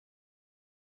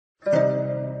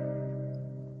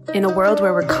In a world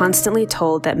where we're constantly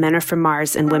told that men are from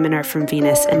Mars and women are from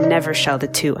Venus and never shall the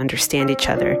two understand each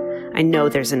other, I know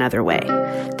there's another way.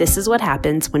 This is what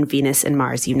happens when Venus and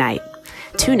Mars unite.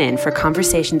 Tune in for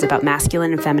conversations about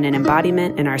masculine and feminine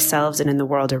embodiment in ourselves and in the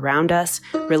world around us,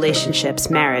 relationships,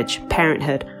 marriage,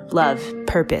 parenthood, love,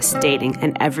 purpose, dating,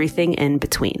 and everything in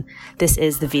between. This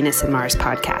is the Venus and Mars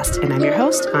podcast, and I'm your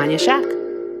host, Anya Shack.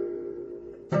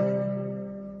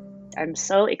 I'm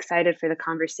so excited for the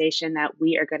conversation that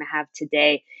we are going to have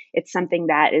today. It's something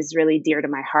that is really dear to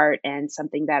my heart and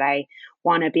something that I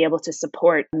want to be able to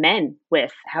support men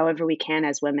with however we can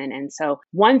as women. And so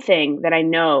one thing that I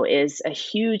know is a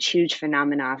huge, huge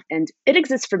phenomenon, and it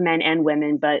exists for men and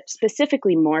women, but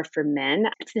specifically more for men.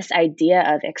 It's this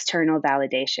idea of external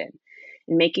validation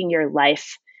and making your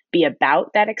life be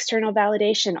about that external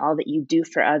validation, all that you do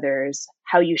for others,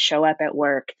 how you show up at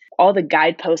work, all the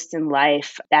guideposts in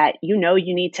life that you know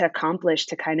you need to accomplish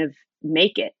to kind of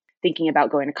make it. Thinking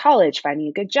about going to college, finding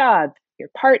a good job, your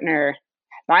partner,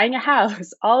 buying a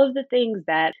house, all of the things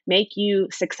that make you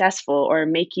successful or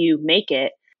make you make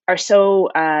it are so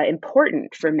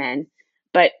important for men.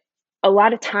 But a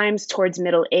lot of times towards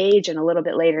middle age and a little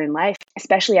bit later in life,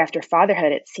 especially after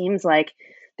fatherhood, it seems like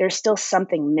there's still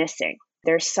something missing.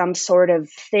 There's some sort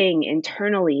of thing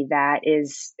internally that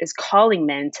is calling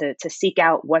men to seek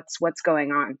out what's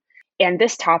going on. And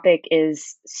this topic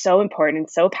is so important and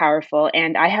so powerful.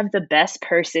 And I have the best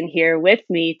person here with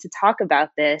me to talk about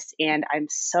this. And I'm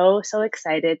so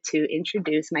excited to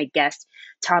introduce my guest,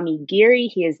 Tommy Geary.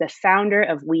 He is the founder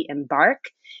of We Embark.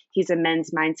 He's a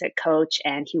men's mindset coach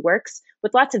and he works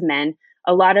with lots of men.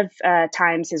 A lot of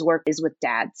times his work is with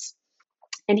dads.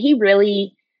 And he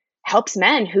really helps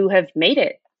men who have made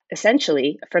it,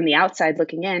 essentially, from the outside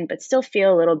looking in, but still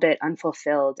feel a little bit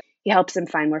unfulfilled. He helps them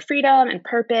find more freedom and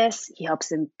purpose. He helps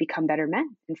them become better men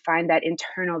and find that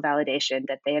internal validation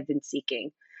that they have been seeking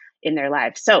in their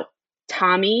lives. So,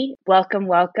 Tommy, welcome.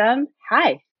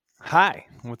 Hi. Hi.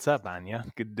 What's up, Anya?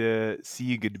 Good to see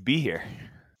you. Good to be here.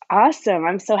 Awesome.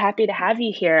 I'm so happy to have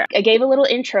you here. I gave a little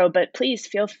intro, but please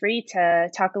feel free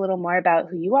to talk a little more about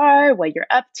who you are, what you're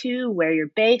up to, where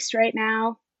you're based right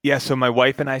now. Yeah, so my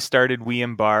wife and I started We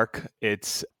Embark.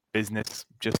 It's business,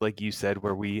 just like you said,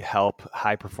 where we help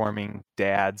high-performing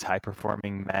dads,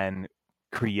 high-performing men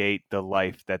create the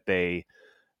life that they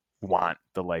want,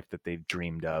 the life that they've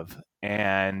dreamed of.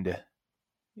 And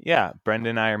yeah, Brenda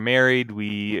and I are married.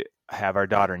 We have our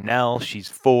daughter, Nell. She's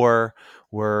 4.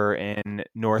 We're in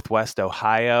Northwest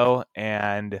Ohio.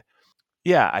 And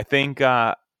yeah, I think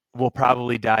we'll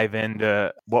probably dive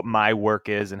into what my work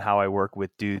is and how I work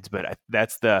with dudes, but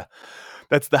that's the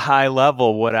high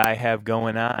level, what I have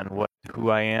going on, who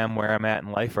I am, where I'm at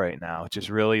in life right now. Just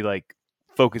really like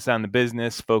focused on the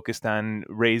business, focused on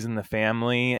raising the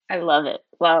family. I love it.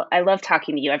 Well, I love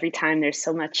talking to you. Every time there's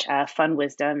so much fun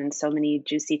wisdom and so many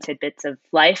juicy tidbits of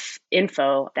life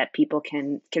info that people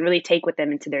can really take with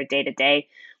them into their day to day.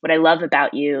 What I love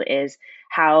about you is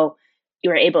how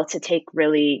you are able to take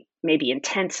really maybe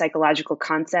intense psychological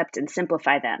concepts and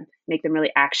simplify them, make them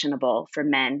really actionable for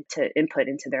men to input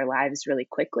into their lives really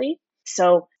quickly.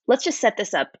 So let's just set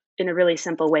this up in a really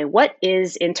simple way. What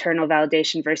is internal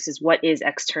validation versus what is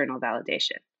external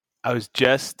validation? I was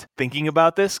just thinking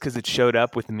about this because it showed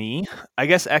up with me. I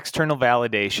guess external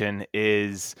validation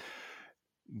is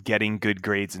getting good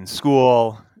grades in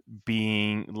school,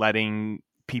 letting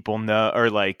people know,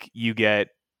 or like you get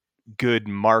good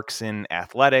marks in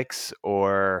athletics,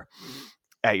 or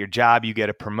at your job you get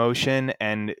a promotion,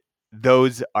 and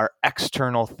those are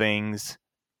external things,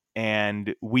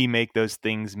 and we make those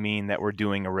things mean that we're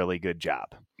doing a really good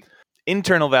job.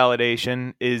 Internal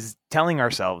validation is telling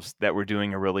ourselves that we're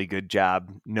doing a really good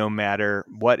job no matter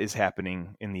what is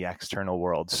happening in the external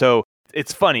world. So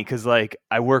it's funny because like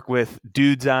I work with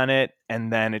dudes on it,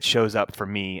 and then it shows up for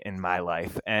me in my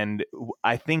life. And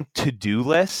I think to-do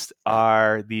lists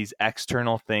are these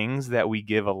external things that we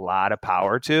give a lot of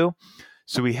power to.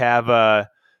 So we have a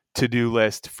to-do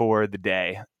list for the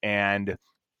day, and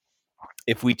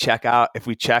if we check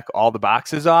all the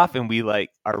boxes off and we like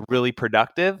are really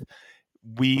productive,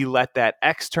 we let that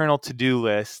external to-do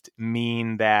list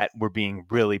mean that we're being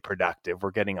really productive.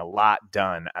 We're getting a lot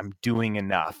done. I'm doing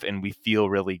enough, and we feel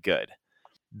really good.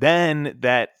 Then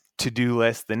that to-do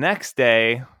list the next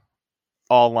day,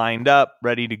 all lined up,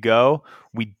 ready to go.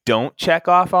 We don't check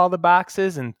off all the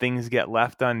boxes and things get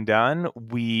left undone.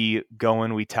 We go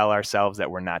and we tell ourselves that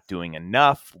we're not doing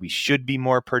enough. We should be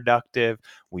more productive.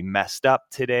 We messed up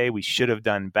today. We should have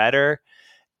done better.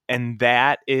 And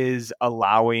that is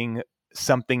allowing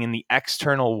something in the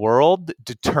external world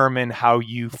determine how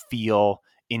you feel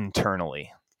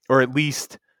internally, or at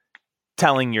least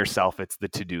telling yourself it's the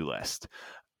to-do list.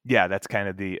 Yeah, that's kind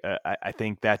of I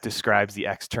think that describes the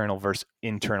external versus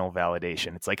internal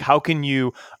validation. It's like, how can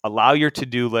you allow your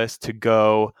to-do list to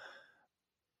go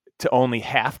to only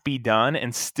half be done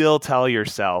and still tell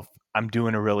yourself, I'm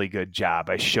doing a really good job.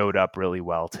 I showed up really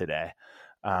well today,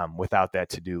 without that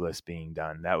to-do list being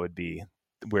done. That would be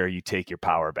where you take your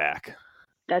power back.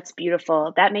 That's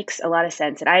beautiful. That makes a lot of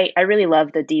sense. And I really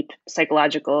love the deep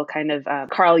psychological kind of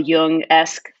Carl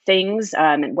Jung-esque things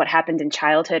and what happened in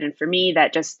childhood. And for me,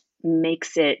 that just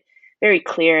makes it very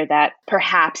clear that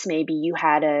perhaps maybe you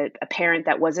had a parent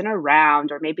that wasn't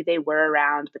around, or maybe they were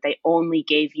around, but they only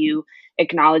gave you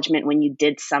acknowledgement when you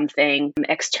did something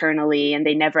externally, and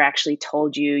they never actually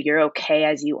told you you're okay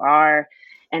as you are.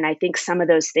 And I think some of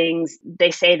those things, they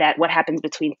say that what happens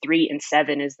between 3 and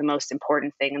 7 is the most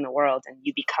important thing in the world, and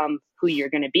you become who you're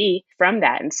going to be from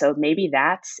that. And so maybe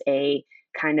that's a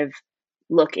kind of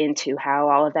look into how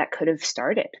all of that could have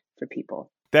started for people.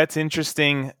 That's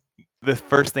interesting. The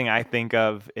first thing I think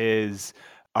of is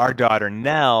our daughter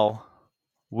Nell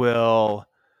will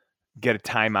get a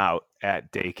timeout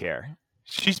at daycare.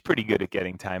 She's pretty good at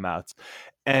getting timeouts.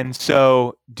 And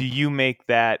so do you make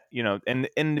that,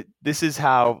 and this is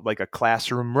how like a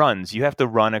classroom runs. You have to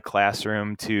run a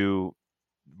classroom to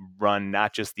run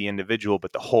not just the individual,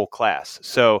 but the whole class.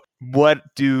 So what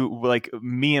do, like,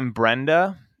 me and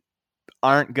Brenda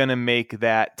aren't going to make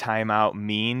that timeout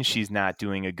mean she's not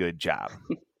doing a good job.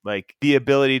 Like, the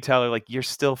ability to tell her, like, you're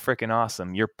still freaking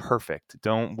awesome. You're perfect.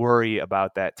 Don't worry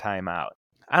about that timeout.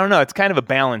 I don't know. It's kind of a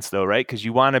balance though, right? Because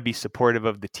you want to be supportive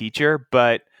of the teacher.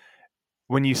 But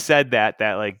when you said that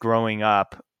like growing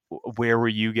up, where were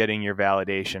you getting your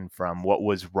validation from? What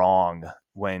was wrong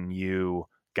when you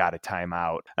got a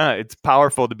timeout? It's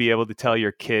powerful to be able to tell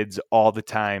your kids all the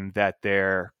time that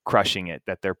they're crushing it,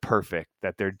 that they're perfect,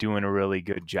 that they're doing a really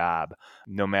good job,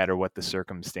 no matter what the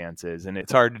circumstance is. And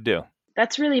it's hard to do.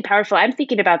 That's really powerful. I'm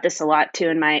thinking about this a lot too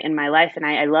in my life, and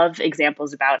I love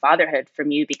examples about fatherhood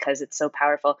from you because it's so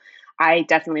powerful. I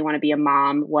definitely want to be a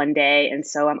mom one day, and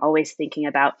so I'm always thinking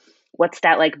about what's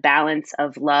that like balance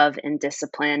of love and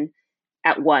discipline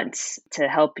at once to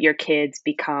help your kids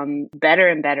become better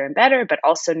and better and better, but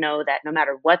also know that no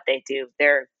matter what they do,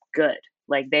 they're good.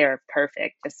 Like they are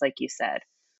perfect, just like you said.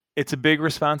 It's a big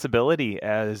responsibility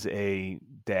as a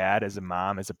dad, as a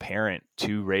mom, as a parent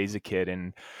to raise a kid.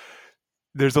 And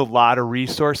there's a lot of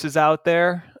resources out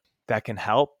there that can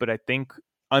help, but I think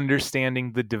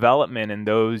understanding the development in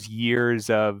those years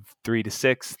of 3 to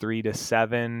 6, 3 to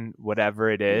 7, whatever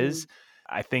it is,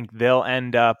 I think they'll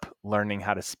end up learning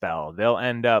how to spell. They'll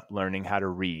end up learning how to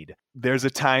read. There's a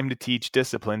time to teach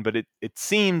discipline, but it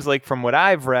seems like from what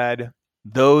I've read,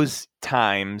 those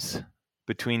times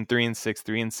between 3 and 6,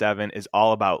 3 and 7 is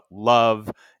all about love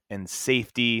and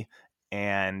safety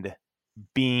and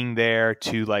being there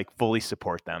to like fully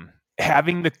support them.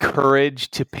 Having the courage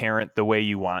to parent the way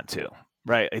you want to,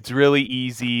 right? It's really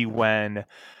easy when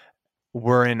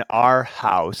we're in our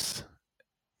house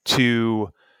to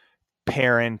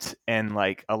parent and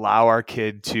like allow our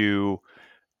kid to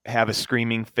have a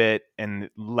screaming fit and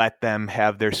let them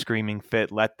have their screaming fit,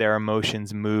 let their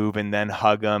emotions move, and then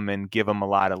hug them and give them a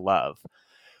lot of love.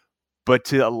 But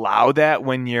to allow that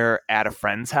when you're at a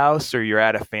friend's house or you're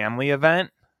at a family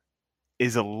event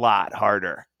is a lot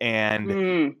harder.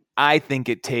 And I think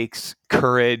it takes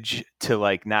courage to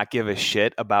like not give a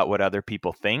shit about what other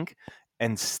people think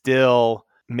and still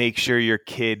make sure your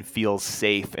kid feels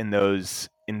safe in those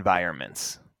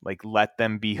environments. Like let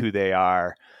them be who they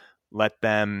are. Let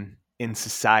them in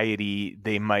society,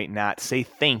 they might not say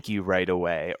thank you right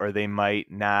away, or they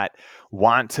might not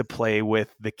want to play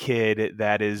with the kid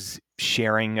that is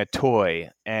sharing a toy.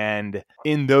 And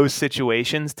in those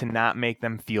situations, to not make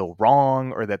them feel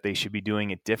wrong or that they should be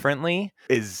doing it differently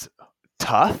is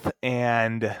tough.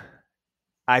 And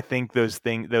I think those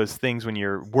things when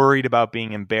you're worried about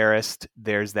being embarrassed,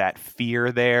 there's that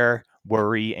fear there,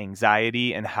 worry,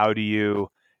 anxiety, and how do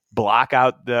you block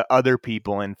out the other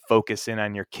people and focus in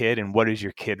on your kid and what does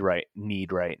your kid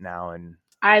need right now? And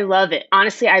I love it.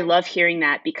 Honestly, I love hearing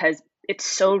that because it's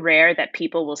so rare that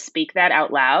people will speak that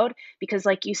out loud because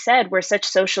like you said, we're such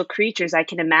social creatures. I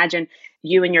can imagine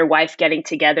you and your wife getting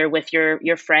together with your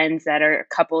friends that are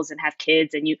couples and have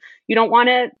kids, and you don't want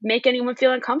to make anyone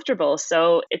feel uncomfortable.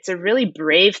 So it's a really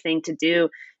brave thing to do,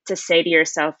 to say to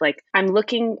yourself like, I'm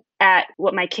looking at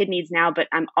what my kid needs now, but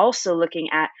I'm also looking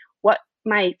at what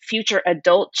my future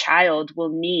adult child will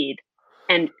need,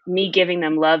 and me giving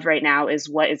them love right now is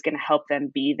what is going to help them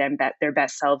be their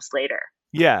best selves later.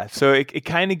 yeah, so it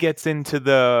kind of gets into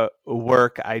the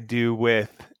work I do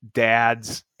with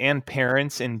dads and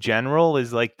parents in general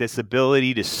is like this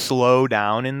ability to slow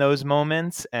down in those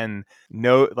moments and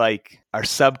know like our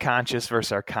subconscious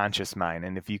versus our conscious mind.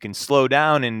 And if you can slow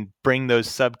down and bring those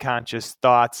subconscious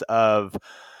thoughts of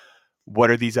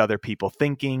what are these other people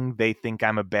thinking? They think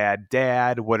I'm a bad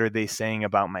dad. What are they saying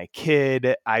about my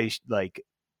kid? Like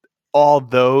all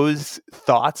those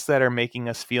thoughts that are making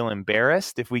us feel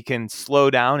embarrassed, if we can slow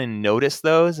down and notice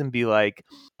those and be like,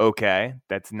 okay,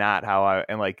 that's not how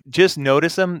and like just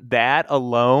notice them, that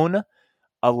alone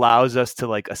allows us to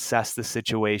like assess the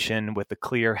situation with a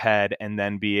clear head and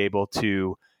then be able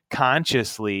to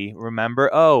consciously remember,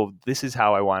 oh, this is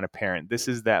how I want to parent. This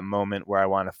is that moment where I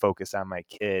want to focus on my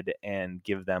kid and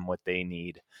give them what they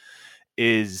need,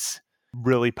 is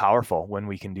really powerful when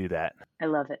we can do that. I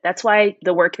love it. That's why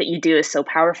the work that you do is so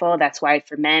powerful. That's why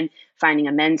for men, finding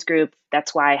a men's group,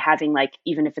 that's why having like,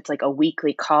 even if it's like a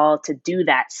weekly call to do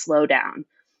that slow down.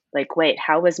 Like, wait,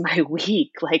 how was my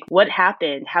week? Like, what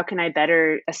happened? How can I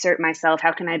better assert myself?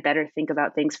 How can I better think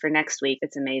about things for next week?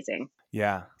 It's amazing.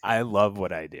 Yeah, I love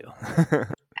what I do.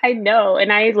 I know.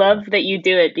 And I love that you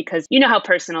do it because you know how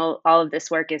personal all of this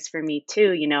work is for me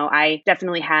too. You know, I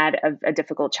definitely had a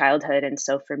difficult childhood. And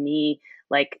so for me,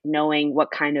 like knowing what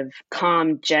kind of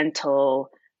calm, gentle,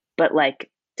 but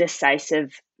like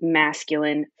decisive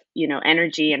masculine, you know,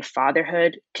 energy and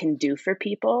fatherhood can do for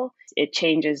people, it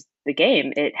changes the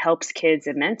game. It helps kids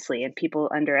immensely and people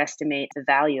underestimate the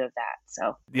value of that.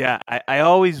 So Yeah, I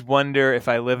always wonder if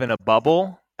I live in a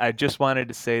bubble. I just wanted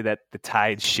to say that the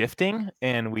tide's shifting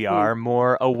and we mm, are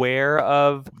more aware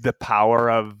of the power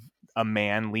of a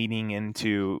man leaning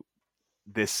into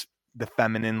this, the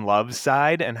feminine love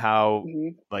side, and how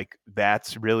mhm, like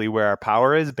that's really where our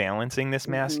power is, balancing this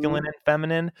mhm, masculine and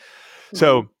feminine. mhm.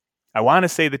 So I want to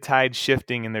say the tide's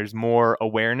shifting and there's more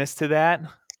awareness to that.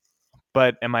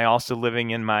 But am I also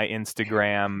living in my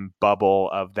Instagram bubble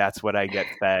of that's what I get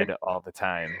fed all the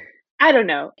time? I don't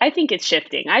know. I think it's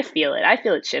shifting. I feel it. I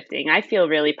feel it shifting. I feel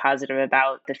really positive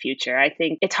about the future. I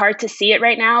think it's hard to see it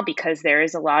right now because there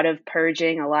is a lot of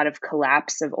purging, a lot of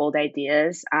collapse of old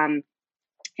ideas, and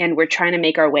we're trying to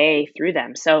make our way through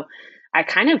them. So I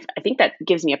think that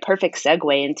gives me a perfect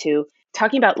segue into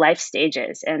talking about life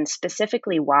stages and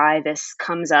specifically why this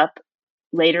comes up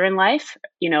later in life,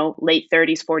 you know, late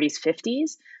 30s, 40s,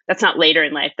 50s. That's not later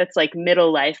in life, that's like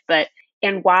middle life, but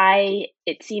and why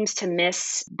it seems to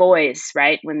miss boys,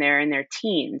 right, when they're in their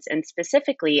teens. And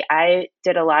specifically, I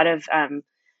did a lot of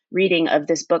reading of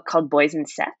this book called Boys and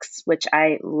Sex, which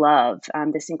I love.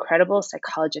 This incredible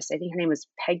psychologist, I think her name was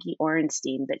Peggy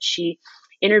Orenstein, but she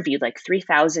interviewed like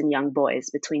 3,000 young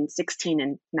boys between 16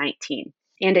 and 19.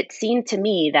 And it seemed to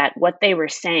me that what they were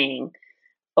saying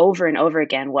over and over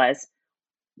again was,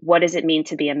 what does it mean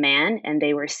to be a man? And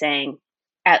they were saying,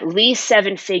 at least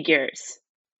seven figures,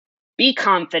 be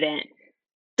confident,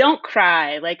 don't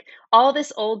cry. Like all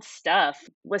this old stuff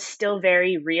was still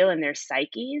very real in their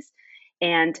psyches.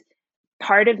 And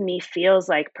part of me feels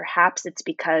like perhaps it's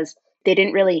because they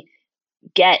didn't really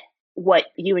get what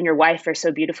you and your wife are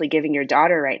so beautifully giving your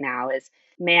daughter right now is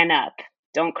man up,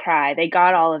 don't cry. They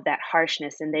got all of that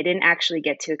harshness and they didn't actually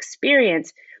get to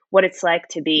experience what it's like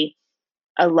to be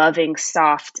a loving,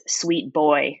 soft, sweet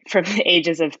boy from the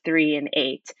ages of 3 and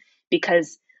 8,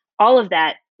 because all of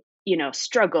that, you know,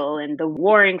 struggle and the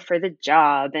warring for the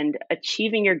job and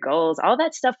achieving your goals, all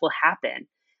that stuff will happen,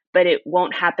 but it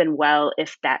won't happen well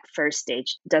if that first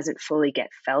stage doesn't fully get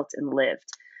felt and lived.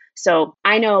 So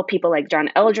I know people like John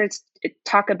Eldredge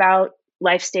talk about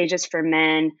life stages for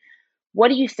men. What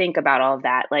do you think about all of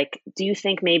that? Like, do you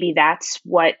think maybe that's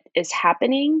what is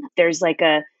happening? There's like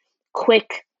a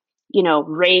quick, you know,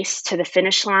 race to the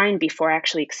finish line before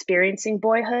actually experiencing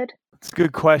boyhood? It's a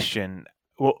good question.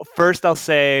 Well, first I'll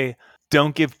say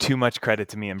don't give too much credit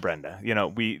to me and Brenda. You know,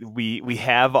 we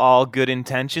have all good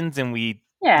intentions and we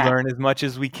Yeah, learn as much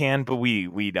as we can, but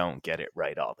we don't get it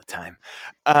right all the time.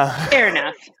 fair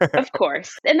enough. Of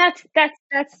course. And that's,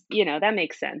 you know, that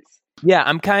makes sense. Yeah,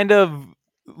 I'm kind of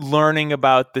learning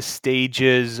about the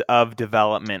stages of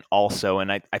development also.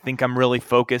 And I think I'm really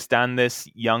focused on this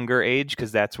younger age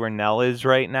because that's where Nell is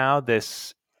right now.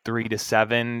 This 3 to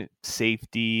 7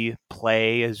 safety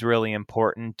play is really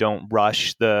important. Don't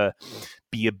rush the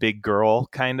be a big girl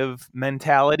kind of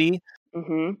mentality.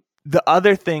 Mhm. The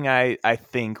other thing I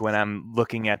think when I'm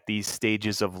looking at these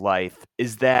stages of life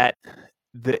is that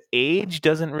the age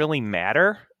doesn't really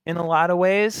matter in a lot of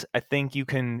ways. I think you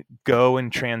can go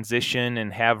and transition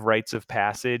and have rites of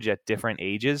passage at different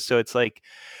ages. So it's like,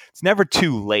 it's never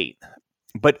too late,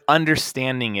 but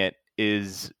understanding it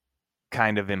is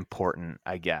kind of important,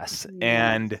 I guess. Yes.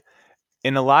 And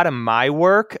in a lot of my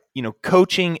work,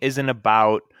 coaching isn't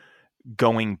about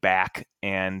going back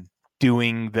and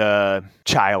doing the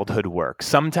childhood work.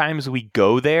 Sometimes we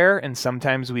go there and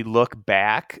sometimes we look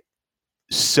back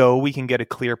so we can get a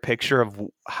clear picture of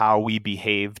how we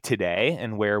behave today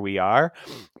and where we are.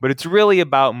 But it's really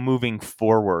about moving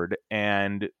forward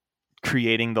and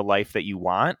creating the life that you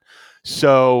want.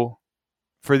 So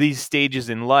for these stages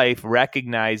in life,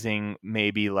 recognizing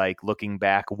maybe like looking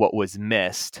back what was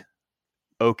missed.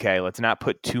 Okay, let's not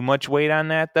put too much weight on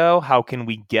that though. How can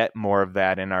we get more of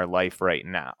that in our life right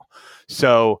now?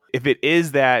 So if it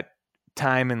is that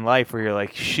time in life where you're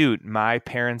like, shoot, my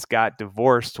parents got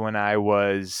divorced when I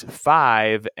was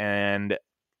 5 and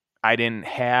I didn't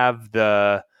have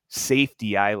the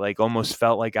safety. I like almost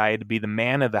felt like I had to be the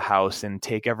man of the house and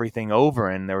take everything over.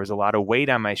 And there was a lot of weight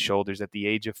on my shoulders at the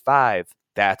age of 5.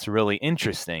 That's really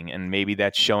interesting. And maybe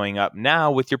that's showing up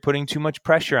now with you're putting too much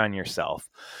pressure on yourself.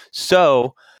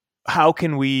 So how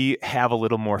can we have a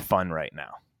little more fun right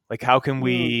now? Like, how can Mm,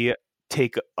 we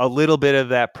take a little bit of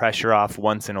that pressure off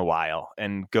once in a while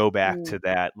and go back mm, to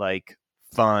that like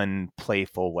fun,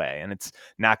 playful way? And it's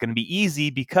not going to be easy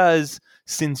because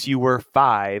since you were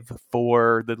 5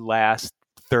 for the last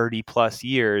 30 plus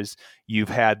years, you've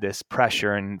had this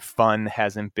pressure and fun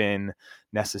hasn't been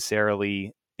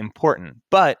necessarily important.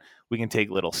 But we can take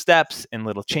little steps and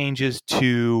little changes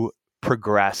to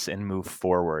progress and move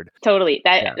forward. totally.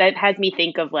 Yeah. That has me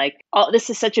think of like, oh, this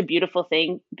is such a beautiful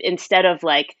thing. Instead of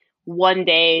like one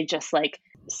day, just like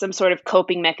some sort of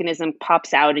coping mechanism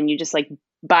pops out and you just like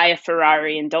buy a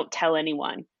Ferrari and don't tell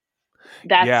anyone.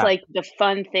 That's Yeah. like the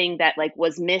fun thing that like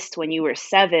was missed when you were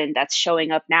 7 that's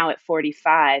showing up now at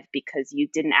 45 because you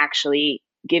didn't actually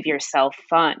give yourself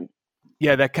fun.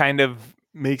 Yeah, that kind of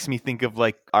makes me think of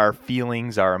like our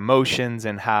feelings, our emotions,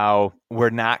 and how we're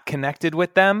not connected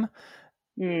with them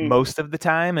Mm, most of the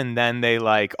time. And then they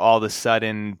like all of a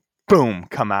sudden, boom,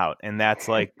 come out. And that's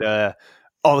like the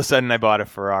all of a sudden I bought a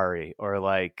Ferrari, or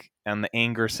like on the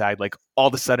anger side, like all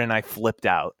of a sudden I flipped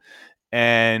out.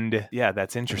 And yeah,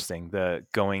 that's interesting. The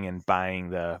going and buying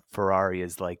the Ferrari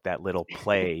is like that little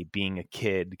play, being a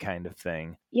kid kind of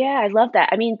thing. yeah, I love that.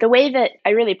 I mean, the way that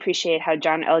I really appreciate how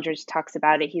John Eldredge talks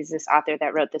about it. He's this author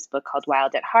that wrote this book called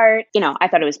Wild at Heart. I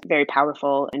thought it was very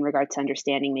powerful in regard to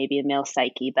understanding maybe a male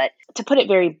psyche. But to put it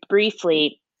very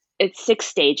briefly, it's 6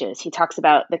 stages. He talks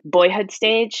about the boyhood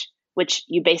stage, which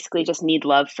you basically just need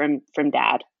love from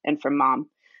dad and from mom.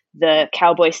 The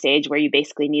cowboy stage, where you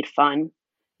basically need fun.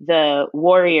 The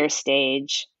warrior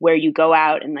stage, where you go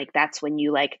out and like that's when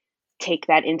you like take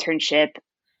that internship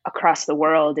across the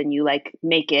world and you like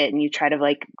make it and you try to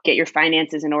like get your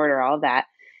finances in order, all of that.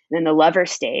 And then the lover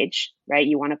stage, right?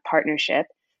 You want a partnership.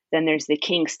 Then there's the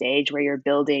king stage where you're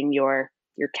building your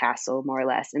castle more or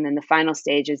less. And then the final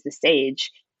stage is the sage,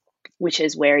 which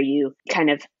is where you kind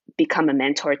of become a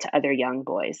mentor to other young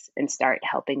boys and start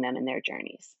helping them in their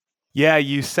journeys. Yeah,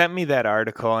 you sent me that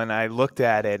article and I looked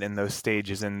at it in those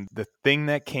stages. And the thing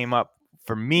that came up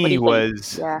for What do me you think?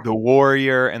 was Yeah. the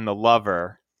warrior and the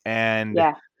lover. And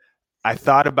Yeah. I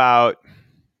thought about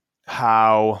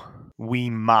how we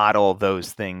model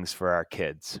those things for our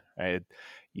kids, right?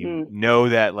 You Mm, know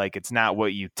that like it's not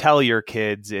what you tell your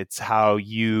kids, it's how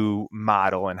you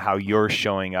model and how you're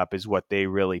showing up is what they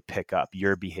really pick up,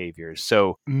 your behaviors.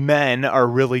 So men are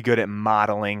really good at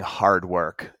modeling hard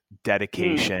work,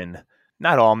 mm, dedication.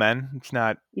 Not all men. It's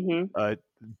not mm-hmm, uh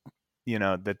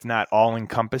that's not all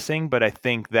encompassing, but I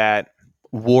think that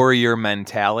warrior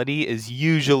mentality is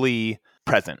usually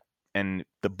present, and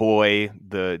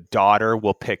the daughter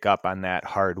will pick up on that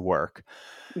hard work.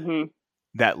 mm-hmm,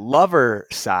 That lover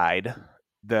side,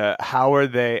 the how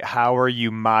are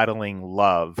you modeling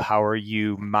love? How are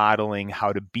you modeling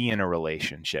how to be in a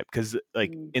relationship? Because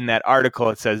like mm, in that article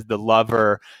it says the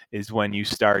lover is when you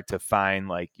start to find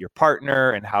like your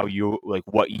partner and how you like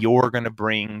what you're going to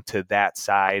bring to that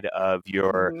side of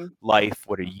your mm-hmm, life.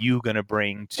 What are you going to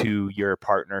bring to your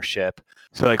partnership?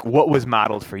 So like what was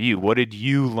modeled for you? What did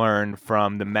you learn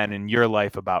from the men in your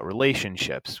life about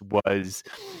relationships?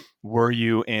 Were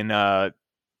you in a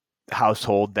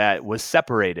household that was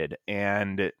separated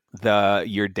and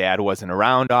your dad wasn't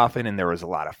around often and there was a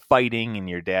lot of fighting, and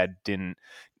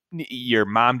your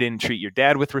mom didn't treat your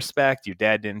dad with respect, your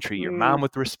dad didn't treat your mom mm,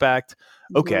 with respect?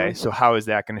 mm-hmm, Okay, so how is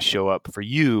that going to show up for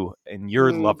you in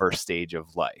your mm, lover stage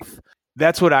of life?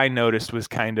 That's what I noticed was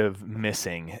kind of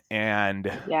missing.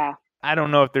 And yeah. I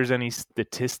don't know if there's any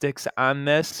statistics on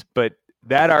this, but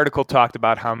that article talked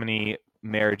about how many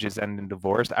marriages end in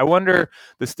divorce. I wonder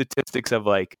the statistics of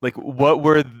like what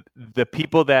were the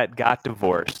people that got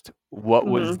divorced? what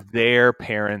was Mhm. their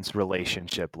parents'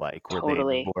 relationship like? Were they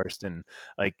Totally. divorced? And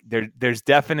like there's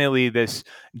definitely this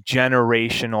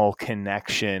generational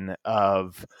connection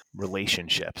of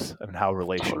relationships and how Totally.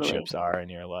 relationships are in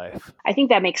your life. I think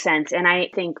that makes sense. And I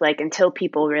think, like, until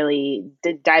people really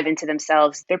dive into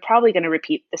themselves, they're probably going to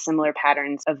repeat the similar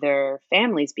patterns of their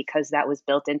families because that was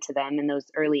built into them in those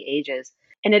early ages.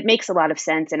 And it makes a lot of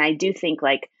sense. And I do think,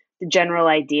 like, the general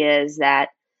idea is that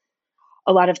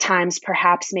a lot of times,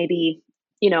 perhaps maybe,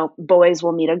 boys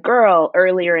will meet a girl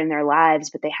earlier in their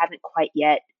lives, but they haven't quite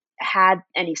yet had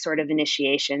any sort of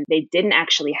initiation. They didn't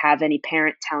actually have any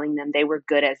parent telling them they were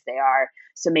good as they are.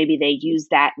 So maybe they use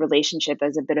that relationship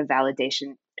as a bit of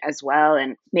validation as well.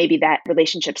 And maybe that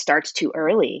relationship starts too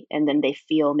early. And then they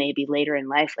feel maybe later in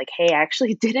life like, hey, I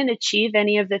actually didn't achieve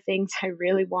any of the things I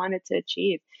really wanted to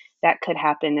achieve. That could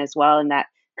happen as well. And that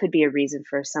could be a reason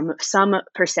for some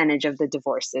percentage of the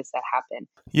divorces that happen.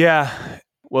 Yeah.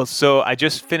 Well, so I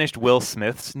just finished Will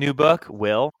Smith's new book,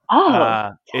 Will.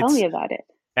 Oh, tell It's me about it.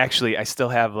 actually, I still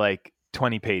have like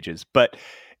 20 pages, but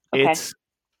Okay. it's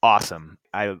awesome.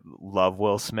 I love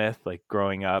Will Smith. Like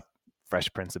growing up,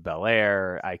 Fresh Prince of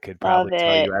Bel-Air, I could Love probably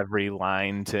tell it. you every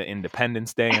line to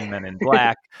Independence Day and Men in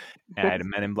Black. And I had a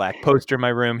Men in Black poster in my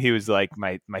room. He was like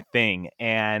my thing.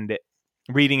 And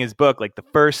reading his book, like the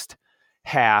first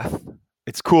half,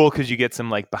 it's cool because you get some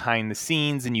like behind the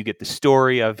scenes and you get the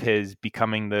story of his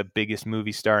becoming the biggest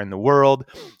movie star in the world.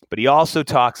 But he also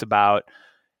talks about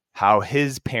how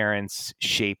his parents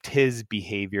shaped his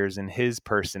behaviors and his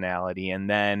personality. And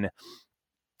then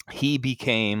he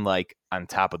became like on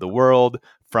top of the world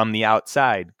from the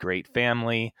outside, great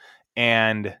family.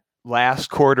 And last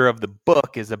quarter of the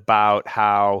book is about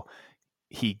how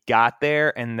he got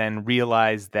there and then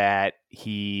realized that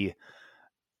he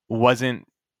wasn't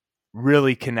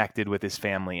really connected with his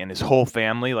family, and his whole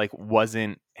family like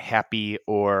wasn't happy,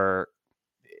 or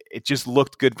it just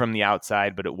looked good from the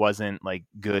outside, but it wasn't like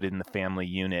good in the family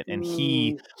unit. And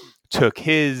he Mm, took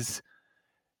his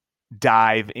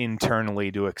dive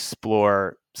internally to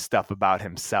explore stuff about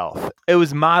himself. It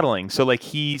was modeling. So like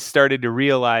he started to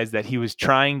realize that he was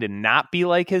trying to not be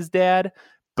like his dad,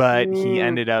 but he mm,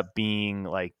 ended up being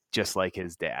like just like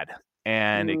his dad.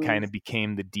 And it mm. kind of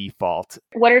became the default.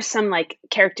 What are some like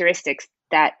characteristics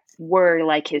that were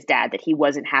like his dad that he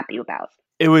wasn't happy about?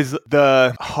 It was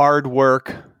the hard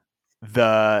work,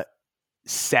 the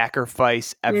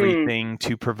sacrifice Mm, everything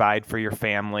to provide for your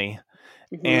family.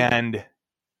 hmm. And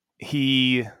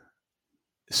he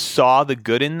saw the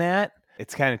good in that.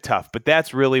 It's kind of tough, but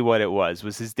that's really what it was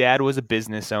his dad was a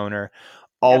business owner,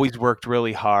 Yep. always worked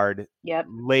really hard, Yep.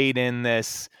 laid in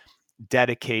this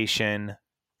dedication,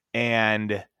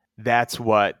 and that's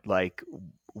what like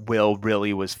Will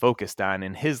really was focused on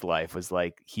in his life, was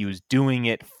like he was doing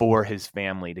it for his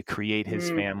family, to create his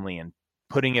Mm, family, and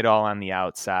putting it all on the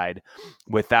outside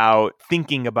without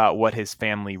thinking about what his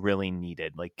family really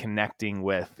needed, like connecting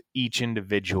with each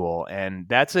individual. And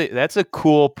that's a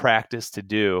cool practice to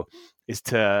do, is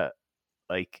to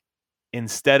like,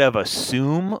 instead of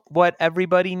assume what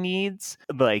everybody needs,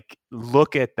 like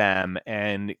look at them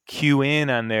and cue in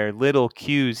on their little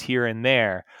cues here and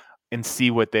there, and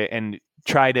see what they, and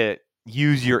try to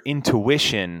use your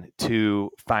intuition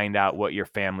to find out what your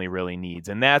family really needs.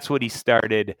 And that's what he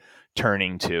started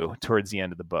turning to towards the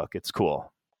end of the book. It's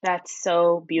cool. that's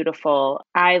so beautiful.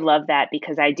 I love that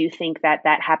because I do think that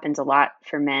that happens a lot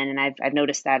for men, and I've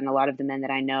noticed that in a lot of the men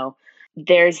that I know.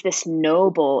 There's this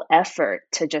noble effort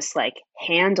to just like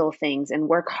handle things and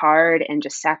work hard and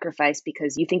just sacrifice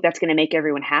because you think that's going to make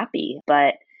everyone happy.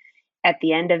 But at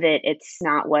the end of it, it's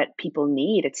not what people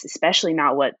need. It's especially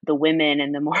not what the women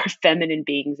and the more feminine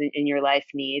beings in your life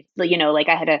need. Like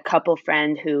I had a couple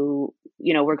friend who,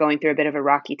 were going through a bit of a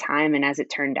rocky time. And as it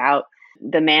turned out,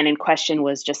 the man in question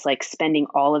was just like spending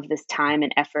all of this time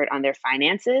and effort on their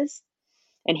finances,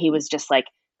 and he was just like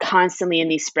constantly in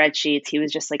these spreadsheets. He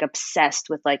was just like obsessed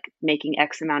with like making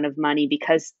X amount of money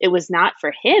because it was not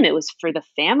for him, it was for the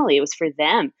family, it was for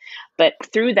them. But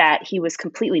through that, he was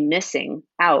completely missing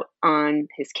out on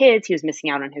his kids, he was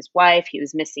missing out on his wife, he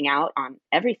was missing out on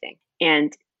everything.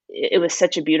 And it was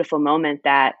such a beautiful moment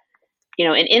that,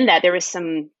 and in that there was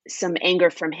some anger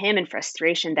from him and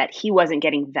frustration that he wasn't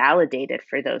getting validated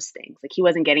for those things, like he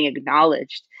wasn't getting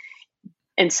acknowledged.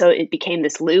 And so it became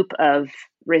this loop of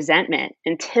resentment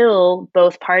until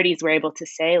both parties were able to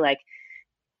say, like,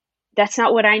 that's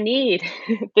not what I need.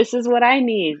 This is what I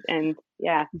need. And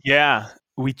yeah. Yeah.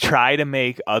 We try to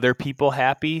make other people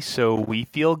happy so we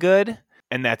feel good.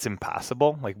 and that's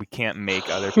impossible. Like, we can't make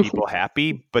other people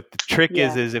happy, but the trick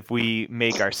Yeah. is if we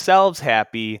make ourselves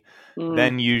happy, Mm,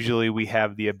 then usually we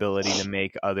have the ability to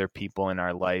make other people in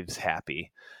our lives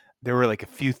happy. There were like a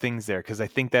few things there, because I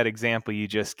think that example you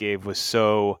just gave was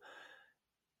so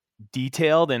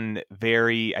detailed and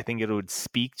very, I think it would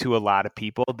speak to a lot of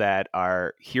people that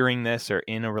are hearing this or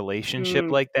in a relationship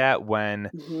mm, like that,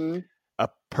 when mhm, a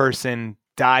person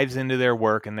dives into their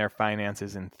work and their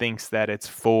finances and thinks that it's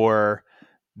for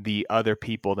the other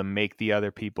people, to make the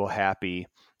other people happy,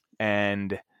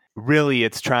 and really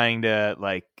it's trying to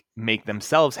like make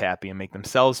themselves happy and make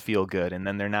themselves feel good, and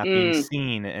then they're not being mm,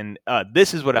 seen. And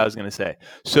this is what I was going to say.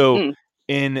 So mm,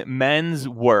 in men's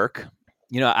work,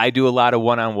 I do a lot of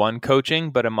one-on-one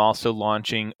coaching, but I'm also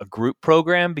launching a group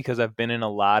program because I've been in a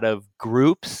lot of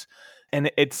groups. And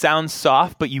it sounds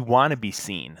soft, but you want to be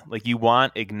seen. Like, you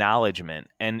want acknowledgement.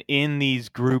 And in these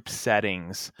group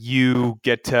settings, you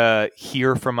get to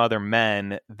hear from other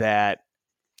men that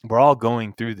we're all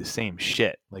going through the same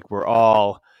shit. Like, we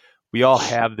all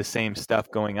have the same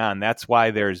stuff going on. That's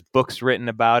why there's books written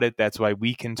about it. That's why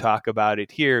we can talk about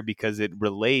it here, because it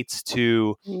relates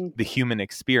to mm, the human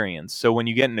experience. So when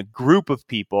you get in a group of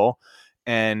people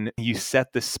and you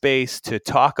set the space to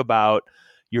talk about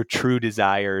your true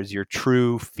desires, your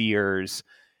true fears,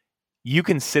 you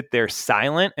can sit there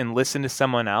silent and listen to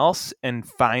someone else and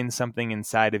find something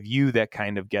inside of you that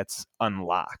kind of gets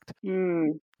unlocked.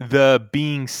 mm, The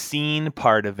being seen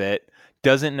part of it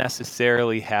doesn't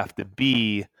necessarily have to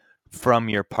be from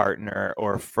your partner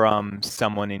or from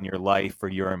someone in your life or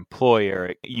your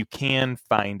employer. You can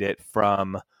find it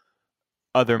from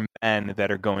other men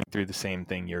that are going through the same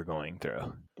thing you're going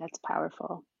through. that's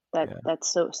powerful. Yeah. That's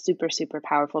so super, super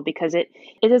powerful because it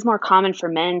is more common for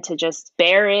men to just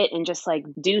bear it and just like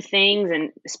do things,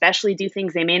 and especially do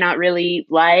things they may not really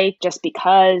like just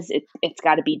because it's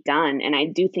got to be done. And I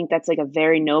do think that's like a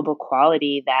very noble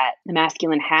quality that the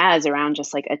masculine has around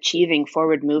just like achieving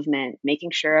forward movement,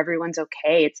 making sure everyone's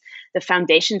okay. It's the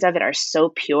foundations of it are so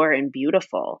pure and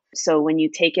beautiful. So when you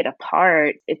take it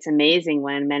apart, it's amazing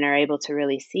when men are able to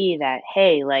really see that,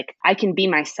 hey, like I can be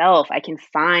myself. I can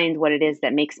find what it is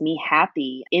that makes me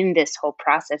happy in this whole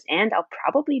process. And I'll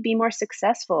probably be more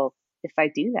successful if I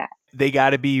do that. They got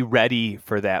to be ready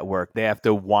for that work. They have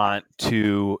to want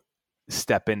to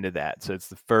step into that. So it's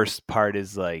the first part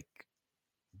is like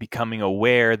becoming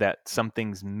aware that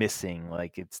something's missing,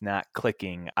 like it's not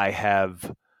clicking. I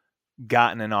have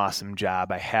gotten an awesome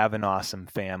job. I have an awesome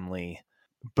family,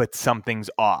 but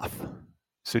something's off.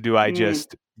 So do I Mm,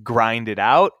 just grind it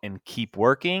out and keep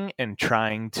working and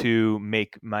trying to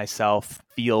make myself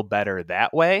feel better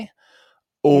that way?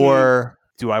 mm, Or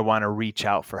do I want to reach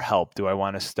out for help? Do I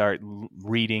want to start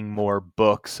reading more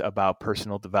books about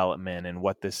personal development and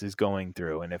what this is going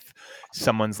through? And if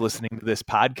someone's listening to this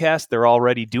podcast, they're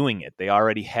already doing it. They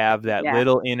already have that yeah.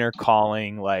 little inner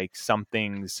calling, like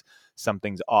something's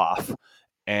off.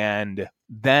 And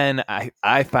then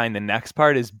I find the next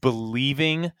part is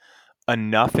believing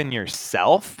enough in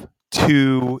yourself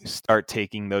to start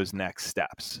taking those next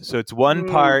steps. So it's one Mm,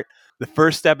 part. The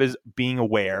first step is being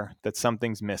aware that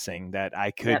something's missing, that I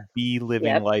yep. could be living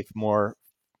Yep. life more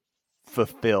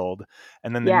fulfilled.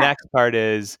 And then the Yeah. next part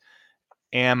is,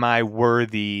 am I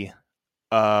worthy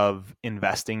of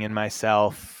investing in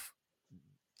myself,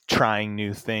 trying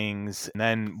new things? And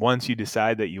then once you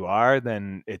decide that you are,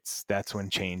 then that's when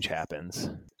change happens.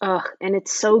 Oh, and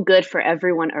it's so good for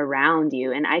everyone around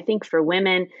you. And I think for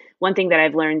women, one thing that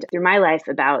I've learned through my life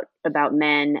about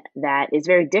men that is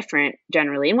very different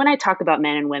generally. And when I talk about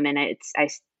men and women, I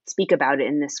speak about it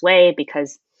in this way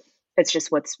because it's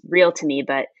just what's real to me.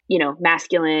 But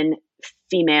masculine,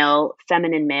 female,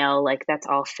 feminine, male, like that's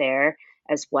all fair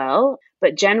as well.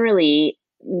 But generally,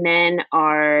 men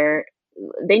are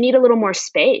they need a little more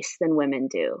space than women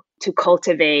do to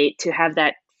cultivate, to have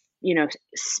that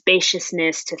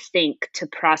spaciousness, to think, to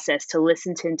process, to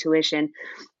listen to intuition.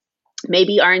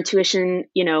 Maybe our intuition,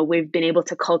 we've been able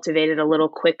to cultivate it a little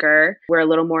quicker. We're a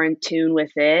little more in tune with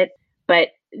it. But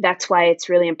that's why it's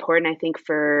really important, I think,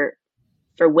 for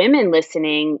women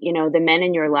listening, the men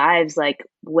in your lives, like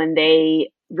when they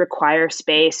require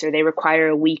space or they require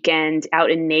a weekend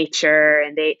out in nature,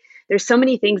 and there's so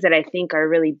many things that I think are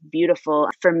really beautiful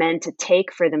for men to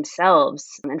take for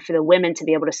themselves and for the women to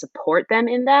be able to support them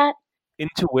in that.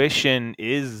 Intuition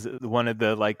is one of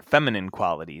the like feminine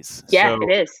qualities. Yeah, it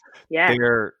So is. Yeah.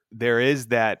 there is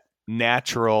that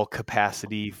natural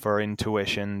capacity for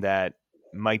intuition that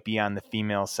might be on the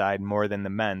female side more than the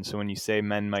men. So when you say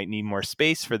men might need more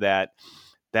space for that,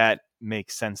 that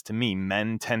makes sense to me.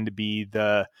 Men tend to be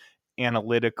the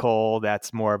analytical.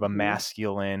 That's more of a Hmm.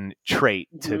 masculine trait,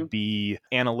 to Hmm. be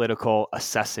analytical,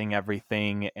 assessing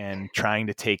everything and trying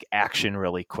to take action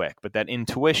really quick. But that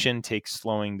intuition takes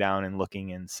slowing down and looking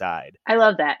inside. I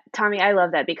love that. Tommy, I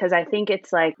love that because I think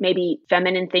it's like maybe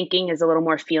feminine thinking is a little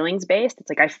more feelings based. It's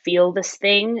like, I feel this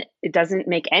thing. It doesn't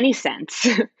make any sense.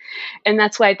 And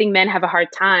that's why I think men have a hard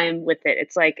time with it.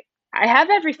 It's like, I have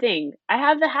everything. I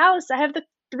have the house. I have the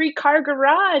three-car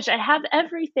garage. I have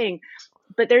everything.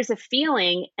 But there's a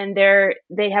feeling, and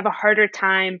they have a harder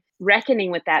time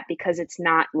reckoning with that because it's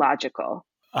not logical.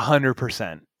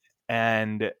 100%.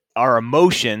 And our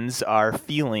emotions, our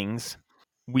feelings,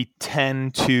 we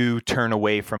tend to turn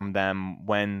away from them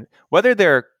when, whether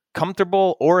they're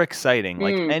comfortable or exciting,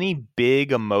 like Mm, any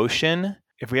big emotion,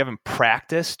 if we haven't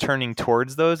practiced turning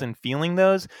towards those and feeling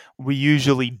those, we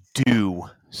usually do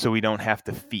so we don't have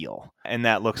to feel. And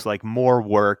that looks like more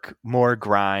work, more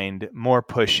grind, more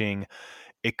pushing.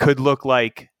 It could look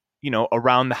like,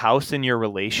 around the house in your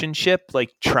relationship,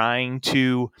 like trying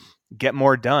to get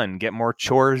more done, get more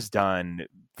chores done,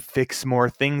 fix more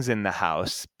things in the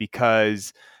house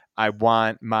because I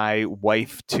want my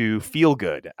wife to feel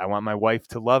good. I want my wife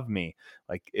to love me.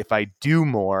 Like if I do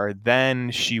more, then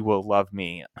she will love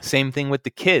me. Same thing with the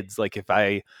kids. Like if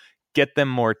I get them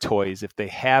more toys, if they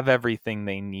have everything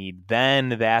they need, then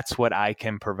that's what I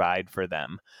can provide for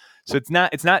them. So it's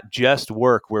not just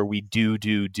work where we do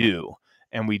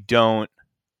and we don't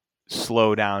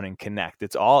slow down and connect.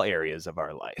 It's all areas of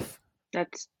our life.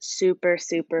 that's super,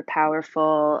 super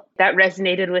powerful. That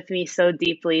resonated with me so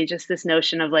deeply. Just this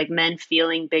notion of like men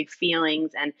feeling big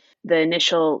feelings, and the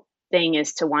initial thing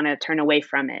is to want to turn away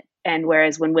from it. And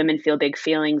whereas when women feel big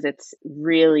feelings, it's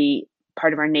really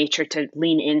part of our nature to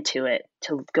lean into it,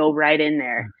 to go right in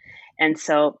there. And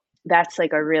so that's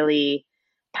like a really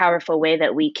powerful way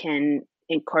that we can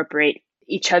incorporate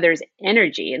each other's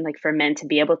energy, and like for men to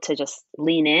be able to just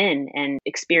lean in and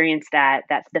experience that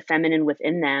the feminine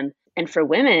within them. And for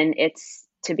women, it's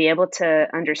to be able to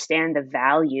understand the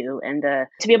value and the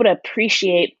to be able to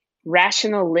appreciate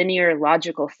rational, linear,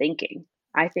 logical thinking.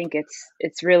 I think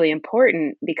it's really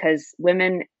important because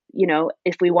women,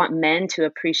 if we want men to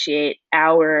appreciate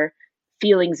our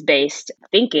feelings based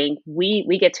thinking,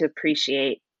 we get to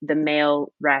appreciate the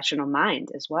male rational mind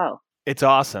as well. It's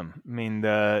awesome. I mean,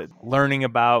 the learning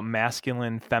about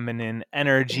masculine, feminine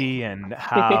energy and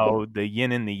how the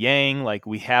yin and the yang, like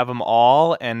we have them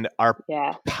all, and our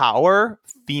Yeah. power,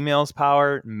 females'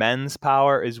 power, men's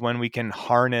power, is when we can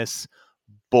harness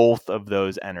both of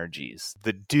those energies.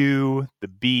 The do, the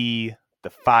be,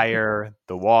 the fire,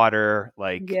 the water,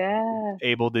 like Yeah.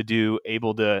 able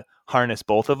to harness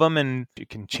both of them, and it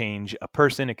can change a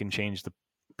person, it can change the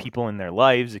people in their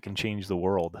lives, it can change the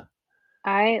world.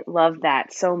 I love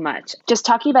that so much. Just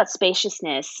talking about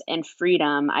spaciousness and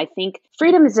freedom, I think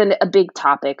freedom is a big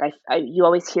topic. You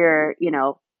always hear,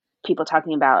 people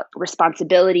talking about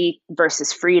responsibility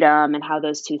versus freedom and how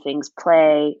those two things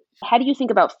play. How do you think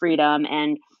about freedom?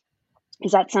 And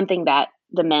is that something that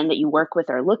the men that you work with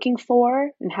are looking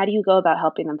for? And how do you go about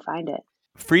helping them find it?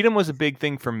 Freedom was a big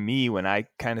thing for me when I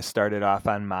kind of started off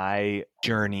on my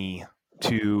journey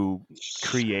to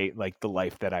create like the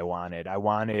life that I wanted. I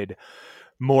wanted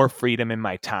more freedom in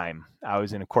my time. I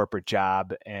was in a corporate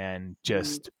job and Mm,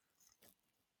 just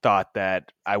thought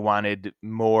that I wanted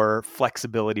more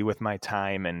flexibility with my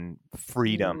time and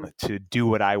freedom mm, to do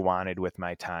what I wanted with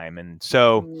my time. And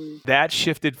so mm, that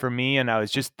shifted for me. And I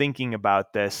was just thinking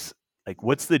about this, like,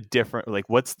 what's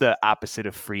the opposite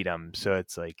of freedom? So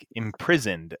it's like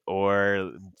imprisoned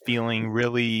or feeling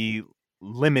really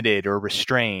limited or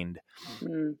restrained.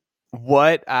 mm,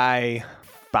 What I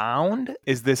found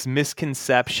is this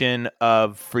misconception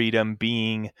of freedom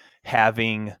being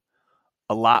having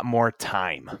a lot more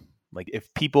time. Like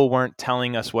if people weren't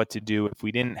telling us what to do, if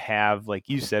we didn't have, like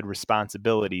you said,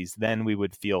 responsibilities, then we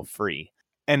would feel free.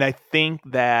 And I think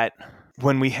that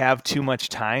when we have too much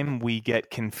time, we get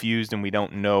confused and we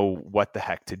don't know what the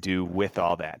heck to do with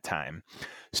all that time.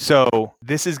 So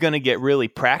this is going to get really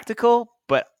practical,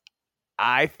 but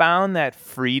I found that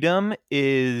freedom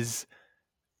is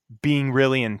being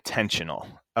really intentional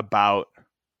about,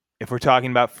 if we're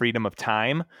talking about freedom of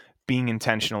time, being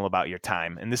intentional about your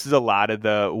time. And this is a lot of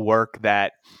the work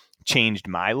that changed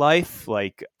my life,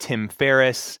 like Tim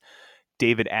Ferriss,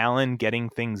 David Allen, Getting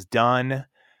Things Done,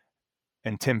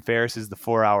 and Tim Ferriss is The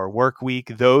 4 Hour Work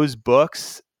Week. Those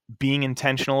books, being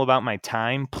intentional about my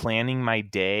time, planning my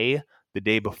day the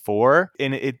day before.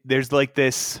 And there's like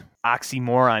this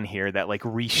oxymoron here that like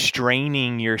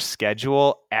restraining your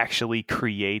schedule actually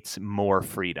creates more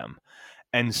freedom.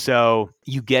 And so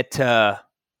you get to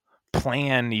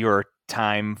plan your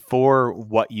time for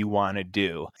what you want to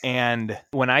do. And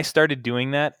when I started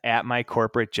doing that at my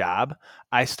corporate job,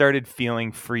 I started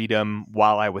feeling freedom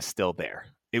while I was still there.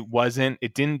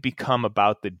 It didn't become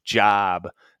about the job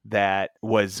that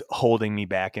was holding me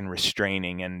back and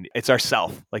restraining. And it's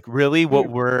ourself. Like really what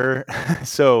Mm. we're,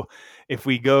 so if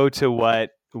we go to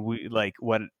what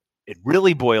it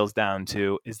really boils down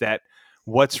to is that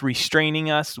what's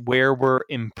restraining us, where we're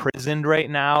imprisoned right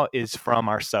now, is from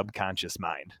our subconscious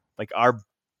mind. Like our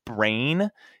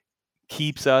brain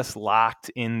keeps us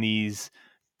locked in these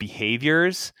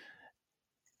behaviors.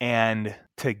 And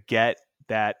to get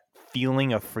that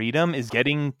feeling of freedom is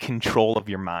getting control of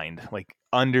your mind, like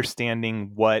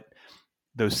understanding what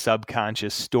those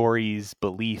subconscious stories,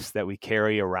 beliefs that we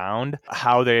carry around,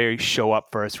 how they show up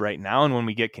for us right now. And when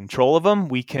we get control of them,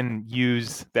 we can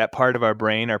use that part of our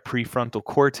brain, our prefrontal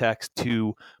cortex,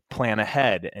 to plan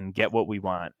ahead and get what we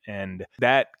want. And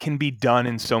that can be done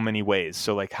in so many ways.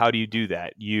 So like, how do you do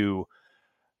that? You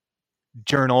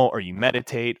journal or you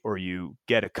meditate or you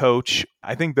get a coach.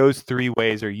 I think those three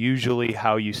ways are usually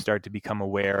how you start to become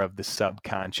aware of the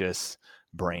subconscious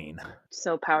brain.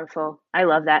 So powerful. I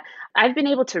love that. I've been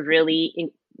able to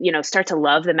really, start to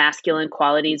love the masculine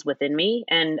qualities within me.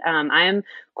 And I am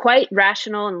quite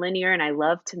rational and linear, and I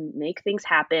love to make things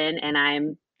happen. And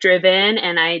I'm driven,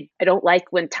 and I don't like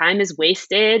when time is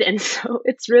wasted. And so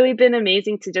it's really been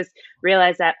amazing to just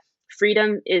realize that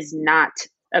freedom is not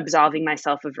absolving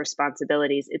myself of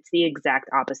responsibilities. It's the exact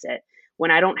opposite.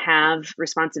 When I don't have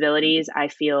responsibilities, I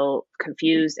feel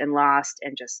confused and lost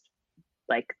and just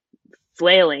like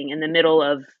flailing in the middle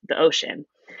of the ocean.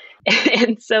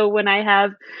 And so when I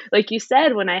have, like you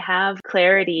said, when I have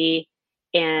clarity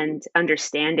and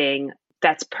understanding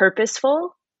that's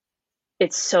purposeful,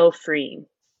 it's so freeing.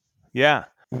 Yeah.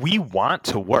 We want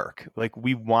to work. Like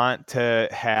we want to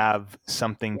have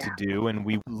something to Yeah. do and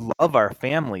we love our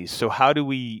families. So how do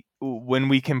when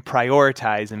we can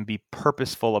prioritize and be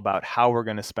purposeful about how we're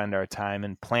going to spend our time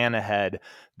and plan ahead,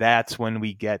 that's when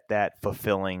we get that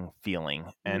fulfilling feeling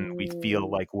and we feel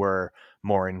Mm. like we're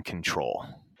more in control.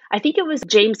 I think it was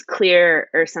James Clear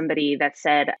or somebody that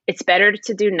said, it's better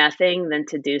to do nothing than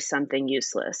to do something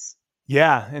useless.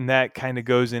 Yeah, and that kind of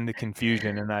goes into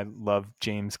confusion. And I love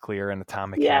James Clear and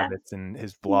Atomic Yeah. Habits and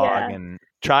his blog. Yeah. And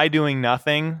try doing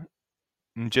nothing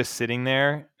and just sitting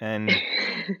there, and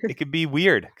it could be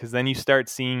weird because then you start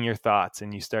seeing your thoughts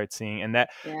and you start seeing, and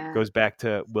that Yeah. goes back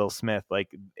to Will Smith, like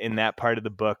in that part of the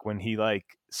book when he like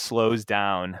slows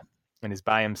down and is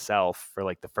by himself for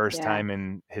like the first Yeah. time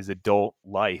in his adult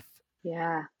life.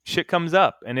 Yeah. Shit comes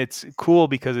up and it's cool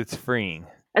because it's freeing.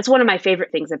 That's one of my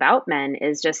favorite things about men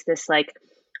is just this like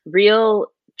real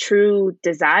true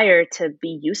desire to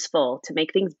be useful, to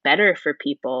make things better for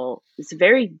people. It's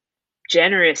very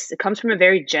generous. It comes from a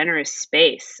very generous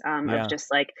space of Yeah.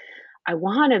 just like, I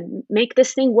want to make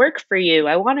this thing work for you.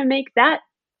 I want to make that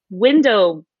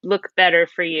window look better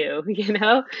for you.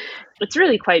 It's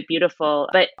really quite beautiful.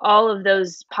 But all of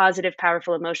those positive,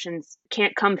 powerful emotions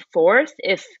can't come forth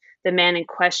if the man in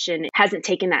question hasn't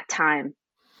taken that time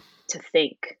to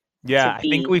think, to Yeah, I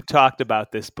think be. we've talked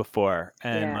about this before.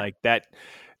 And Yeah. like that,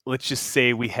 let's just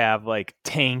say we have like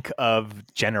tank of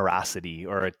generosity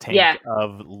or a tank Yeah.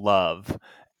 of love.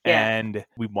 Yeah. And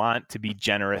we want to be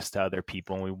generous to other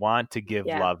people and we want to give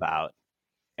Yeah. love out.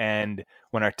 And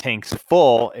when our tank's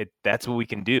full, that's what we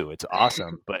can do. It's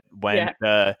awesome. But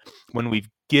Yeah. when we've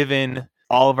given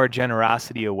all of our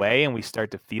generosity away and we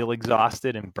start to feel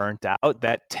exhausted and burnt out,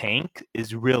 that tank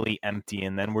is really empty.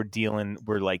 And then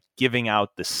we're like giving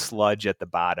out the sludge at the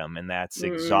bottom, and that's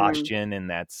Mm, exhaustion and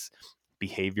that's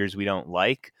behaviors we don't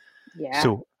like. yeah.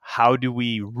 So how do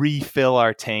we refill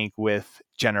our tank with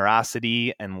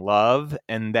generosity and love?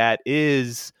 And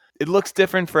it looks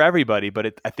different for everybody,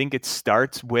 but I think it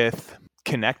starts with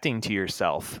connecting to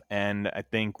yourself. And I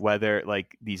think whether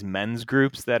like these men's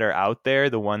groups that are out there,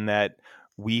 the one that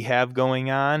we have going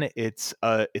on, it's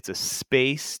a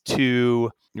space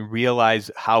to realize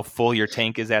how full your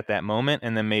tank is at that moment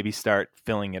and then maybe start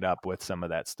filling it up with some of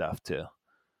that stuff too.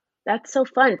 That's so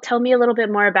fun. Tell me a little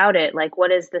bit more about it. Like,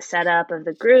 what is the setup of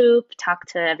the group? Talk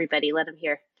to everybody. Let them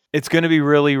hear. It's going to be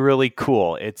really, really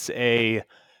cool. It's a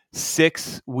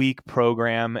 6-week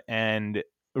program, and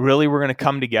really we're going to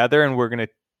come together and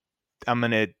I'm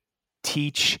going to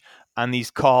teach on these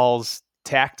calls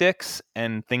tactics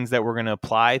and things that we're going to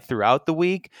apply throughout the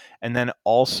week, and then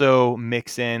also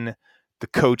mix in the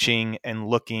coaching and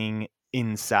looking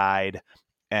inside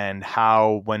and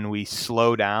how when we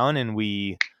slow down and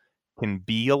we can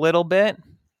be a little bit,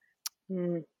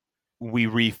 Mm, we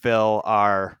refill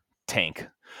our tank.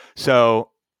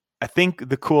 So I think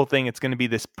the cool thing, it's going to be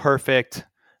this perfect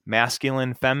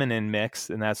masculine feminine mix,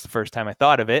 and that's the first time I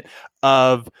thought of it,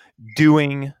 of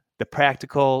doing the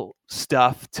practical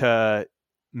stuff to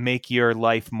make your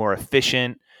life more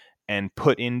efficient and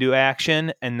put into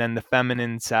action, and then the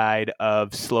feminine side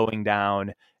of slowing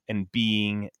down and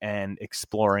being and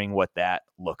exploring what that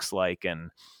looks like,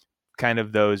 and kind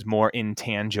of those more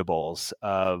intangibles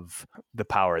of the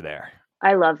power there.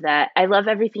 I love that. I love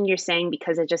everything you're saying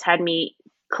because it just had me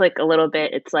click a little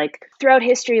bit. It's like throughout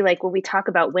history, like when we talk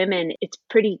about women, it's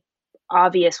pretty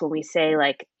obvious when we say,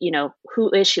 like,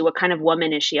 who is she? What kind of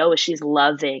woman is she? Oh, she's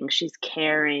loving, she's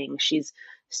caring, she's,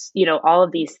 all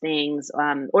of these things,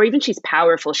 or even she's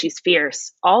powerful, she's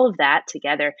fierce, all of that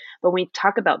together. But when we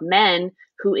talk about men,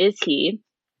 who is he?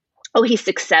 Oh, he's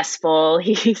successful,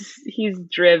 he's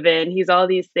driven, he's all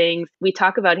these things. We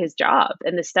talk about his job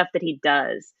and the stuff that he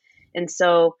does. And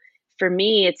so for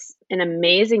me, it's an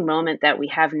amazing moment that we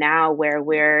have now where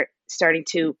we're starting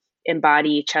to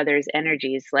embody each other's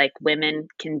energies. Like, women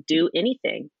can do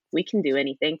anything, we can do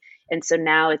anything. And so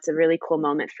now it's a really cool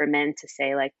moment for men to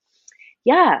say, like,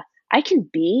 yeah, I can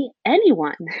be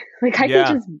anyone. Like, I can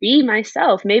Yeah. just be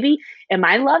myself. Maybe, am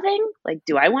I loving? Like,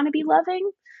 do I want to be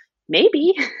loving?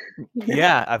 Maybe.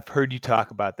 Yeah, I've heard you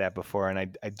talk about that before, and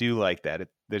I do like that.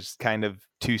 There's kind of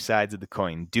two sides of the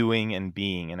coin, doing and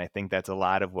being, and I think that's a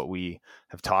lot of what we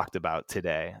have talked about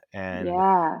today. And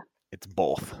Yeah. it's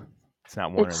both. It's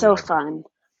not one or It's the so other. fun.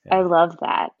 Yeah. I love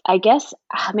that. I guess,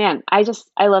 man, I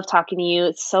love talking to you.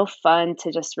 It's so fun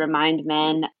to just remind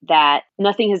men that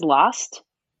nothing is lost.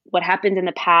 What happened in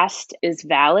the past is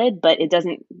valid, but it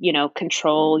doesn't,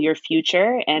 control your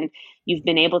future. And you've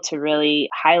been able to really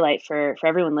highlight for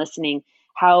everyone listening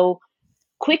how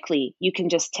quickly you can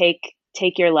just take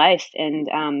your life and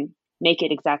make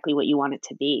it exactly what you want it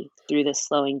to be through this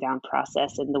slowing down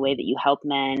process, and the way that you help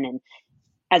men, and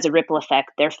as a ripple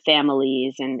effect, their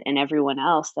families and everyone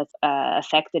else that's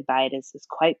affected by it is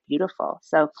quite beautiful.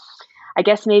 So I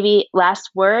guess maybe last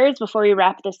words before we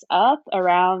wrap this up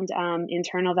around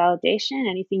internal validation.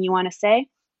 Anything you want to say?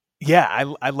 Yeah,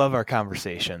 I love our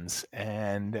conversations.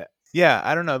 And yeah,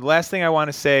 I don't know. The last thing I want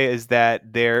to say is that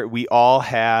we all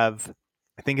have,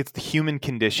 I think it's the human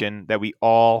condition that we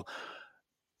all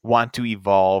want to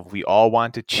evolve. We all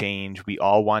want to change. We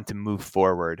all want to move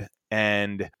forward.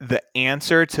 And the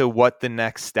answer to what the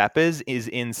next step is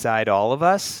inside all of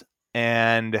us.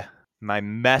 And my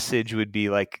message would be,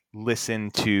 like,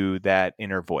 listen to that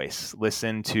inner voice,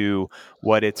 listen to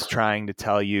what it's trying to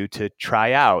tell you to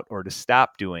try out or to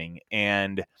stop doing.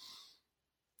 And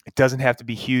it doesn't have to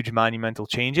be huge monumental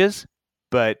changes,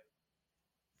 but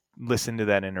listen to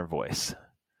that inner voice.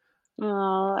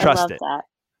 Oh, I Trust love it. that.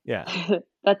 Yeah.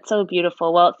 That's so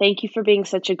beautiful. Well, thank you for being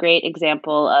such a great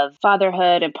example of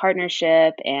fatherhood and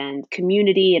partnership and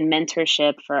community and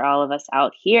mentorship for all of us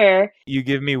out here. You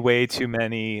give me way too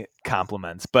many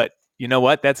compliments, but you know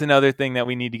what? That's another thing that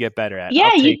we need to get better at.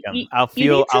 Yeah, I'll take them. you need I'll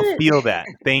to. feel that.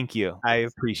 Thank you. I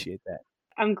appreciate that.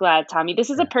 I'm glad, Tommy. This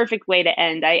is a Yeah. perfect way to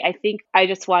end. I think I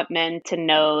just want men to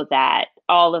know that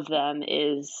all of them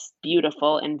is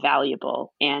beautiful and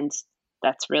valuable. And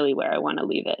that's really where I want to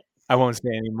leave it. I won't say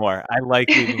any more. I like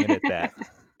leaving it at that.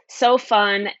 So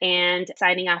fun. And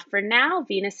signing off for now,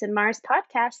 Venus and Mars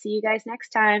podcast. See you guys next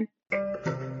time.